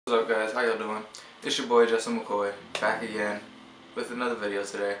What's up guys, how y'all doing? It's your boy Justin McCoy, back again with another video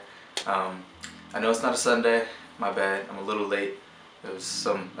today. I know it's not a Sunday, my bad, I'm a little late. There was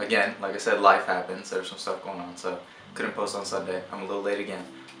some, again, like I said, life happens, there's some stuff going on, so couldn't post on Sunday. I'm a little late again,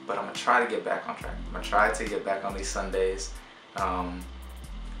 but I'm gonna try to get back on track. I'm gonna try to get back on these Sundays.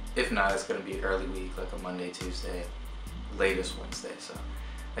 If not, it's gonna be early week, like a Monday, Tuesday, latest Wednesday. So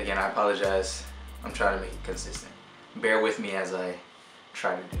again, I apologize, I'm trying to make it consistent. Bear with me as I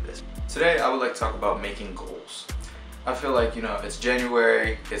try to do this. Today I would like to talk about making goals. I feel like, you know, it's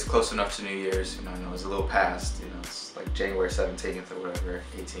January, it's close enough to New Year's, you know, I know it's a little past, you know, it's like January 17th or whatever,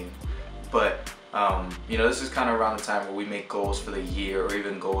 18th. But, you know, this is kind of around the time where we make goals for the year or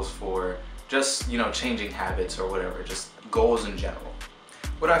even goals for just, you know, changing habits or whatever, just goals in general.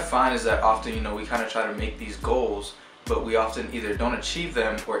 What I find is that often, you know, we kind of try to make these goals, but we often either don't achieve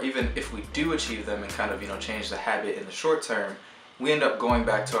them, or even if we do achieve them and kind of, you know, change the habit in the short term, we end up going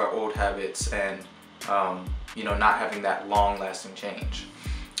back to our old habits and, you know, not having that long-lasting change.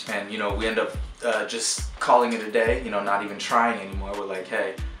 And, you know, we end up just calling it a day, you know, not even trying anymore. We're like,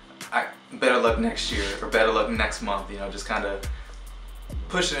 hey, better luck next year or better luck next month, you know, just kind of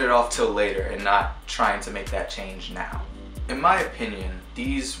pushing it off till later and not trying to make that change now. In my opinion,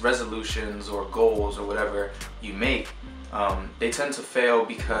 these resolutions or goals or whatever you make, they tend to fail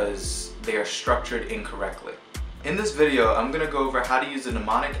because they are structured incorrectly. In this video, I'm going to go over how to use the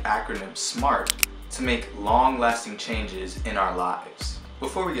mnemonic acronym S.M.A.R.T to make long-lasting changes in our lives.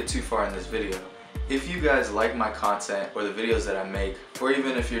 Before we get too far in this video, if you guys like my content or the videos that I make, or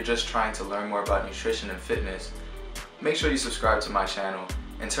even if you're just trying to learn more about nutrition and fitness, make sure you subscribe to my channel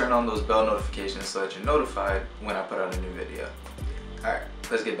and turn on those bell notifications so that you're notified when I put out a new video. Alright,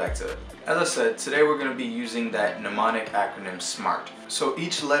 let's get back to it. As I said, today we're going to be using that mnemonic acronym S.M.A.R.T. So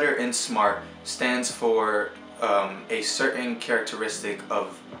each letter in S.M.A.R.T stands for a certain characteristic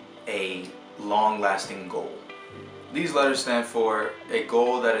of a long-lasting goal. These letters stand for a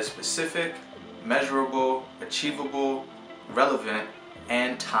goal that is specific, measurable, achievable, relevant,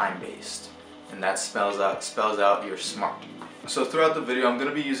 and time-based. And that spells out your S.M.A.R.T. So throughout the video, I'm going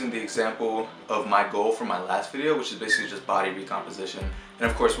to be using the example of my goal from my last video, which is basically just body recomposition. And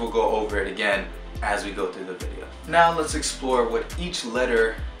of course, we'll go over it again as we go through the video. Now let's explore what each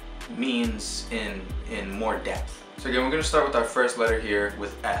letter means in more depth. So again, we're going to start with our first letter here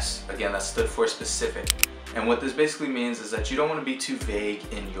with S. Again, that stood for specific. And what this basically means is that you don't want to be too vague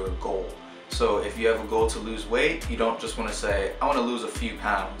in your goal. So if you have a goal to lose weight, you don't just want to say, I want to lose a few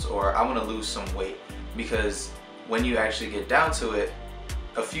pounds or I want to lose some weight. Because when you actually get down to it,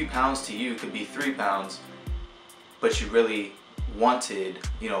 a few pounds to you could be 3 pounds, but you really wanted,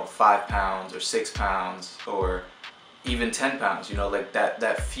 you know, 5 pounds or 6 pounds or even 10 pounds, you know, like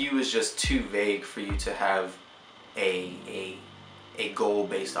that few is just too vague for you to have a goal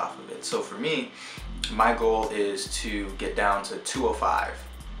based off of it. So for me, my goal is to get down to 205.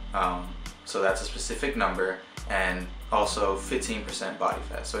 So that's a specific number, and also 15% body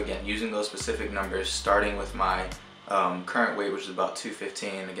fat. So again, using those specific numbers, starting with my current weight, which is about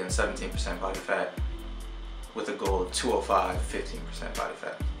 215, again 17% body fat, with a goal of 205, 15% body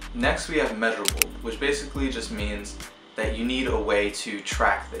fat. Next we have measurable, which basically just means that you need a way to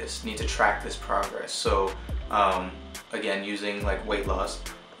track this, need to track this progress. So again, using like weight loss,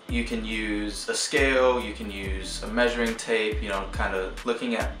 you can use a scale, you can use a measuring tape, you know, kind of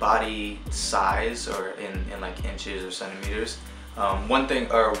looking at body size or in like inches or centimeters.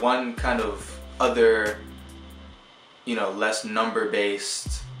 One kind of other, you know, less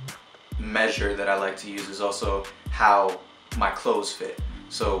number-based measure that I like to use is also how my clothes fit.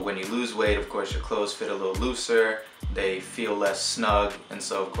 So when you lose weight, of course, your clothes fit a little looser, they feel less snug, and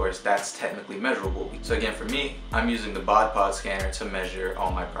so of course that's technically measurable. So again, for me, I'm using the BOD scanner to measure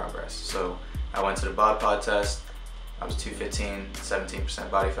all my progress. So I went to the BOD test, I was 215, 17%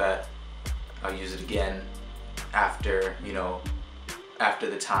 body fat. I'll use it again after, you know, after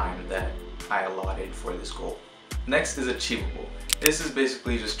the time that I allotted for this goal. Next is achievable. This is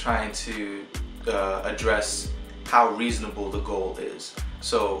basically just trying to address how reasonable the goal is.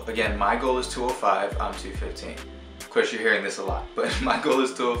 So again, my goal is 205, I'm 215. Of course, you're hearing this a lot, but my goal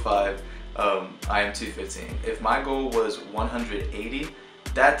is 205, I am 215. If my goal was 180,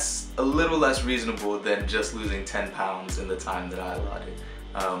 that's a little less reasonable than just losing 10 pounds in the time that I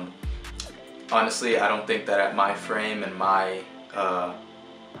allotted. Honestly, I don't think that at my frame and my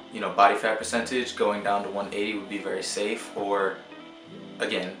you know, body fat percentage, going down to 180 would be very safe or,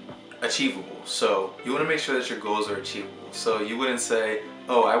 again, achievable. So you want to make sure that your goals are achievable. So you wouldn't say,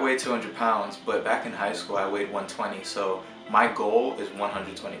 oh, I weigh 200 pounds, but back in high school I weighed 120, so my goal is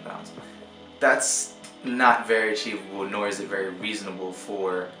 120 pounds. That's not very achievable, nor is it very reasonable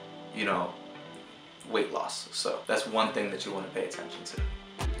for, you know, weight loss. So that's one thing that you want to pay attention to.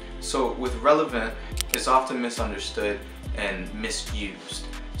 So with relevant, it's often misunderstood and misused.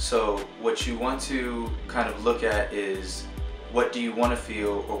 So what you want to kind of look at is, what do you want to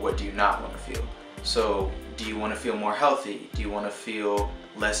feel or what do you not want to feel? So do you want to feel more healthy? Do you want to feel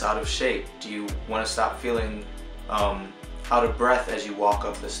less out of shape? Do you want to stop feeling out of breath as you walk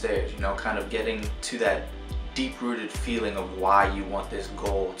up the stairs? You know, kind of getting to that deep-rooted feeling of why you want this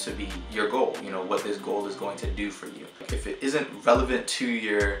goal to be your goal, you know, what this goal is going to do for you. If it isn't relevant to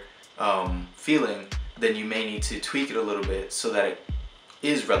your feeling, then you may need to tweak it a little bit so that it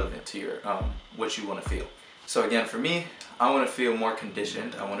is relevant to your what you want to feel. So again, for me, I want to feel more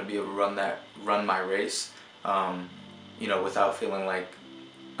conditioned. I want to be able to run my race, you know, without feeling like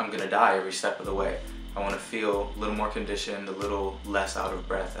I'm gonna die every step of the way. I want to feel a little more conditioned, a little less out of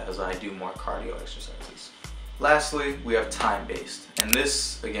breath as I do more cardio exercises. Lastly, we have time-based, and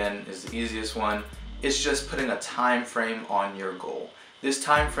this again is the easiest one. It's just putting a time frame on your goal. This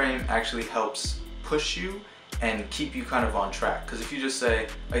time frame actually helps push you and keep you kind of on track, because if you just say,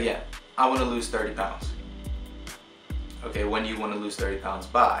 again, I want to lose 30 pounds. Okay, when do you want to lose 30 pounds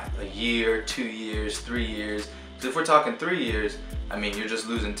by? A year, 2 years, 3 years? Because if we're talking 3 years, I mean, you're just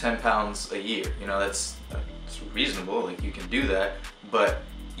losing 10 pounds a year. You know, that's reasonable, like you can do that, but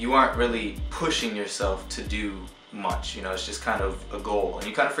you aren't really pushing yourself to do much. You know, it's just kind of a goal and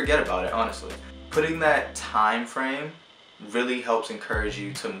you kind of forget about it, honestly. Putting that time frame really helps encourage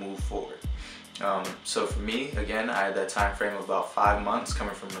you to move forward. So for me, again, I had that time frame of about 5 months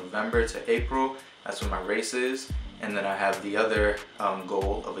coming from November to April. That's when my race is. And then I have the other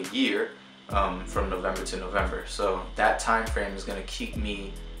goal of a year from November to November. So that time frame is going to keep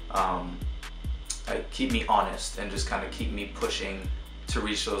me honest and just kind of keep me pushing to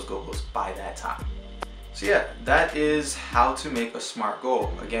reach those goals by that time. So yeah, that is how to make a SMART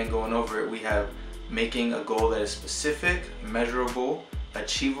goal. Again, going over it, we have making a goal that is specific, measurable,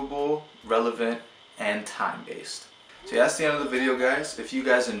 achievable, relevant, and time-based. So yeah, that's the end of the video, guys. If you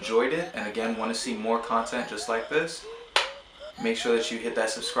guys enjoyed it and again want to see more content just like this, make sure that you hit that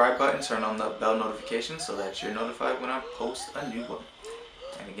subscribe button, turn on the bell notification so that you're notified when I post a new one.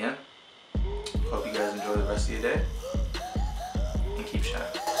 And again, hope you guys enjoy the rest of your day and keep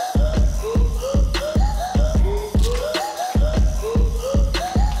shining.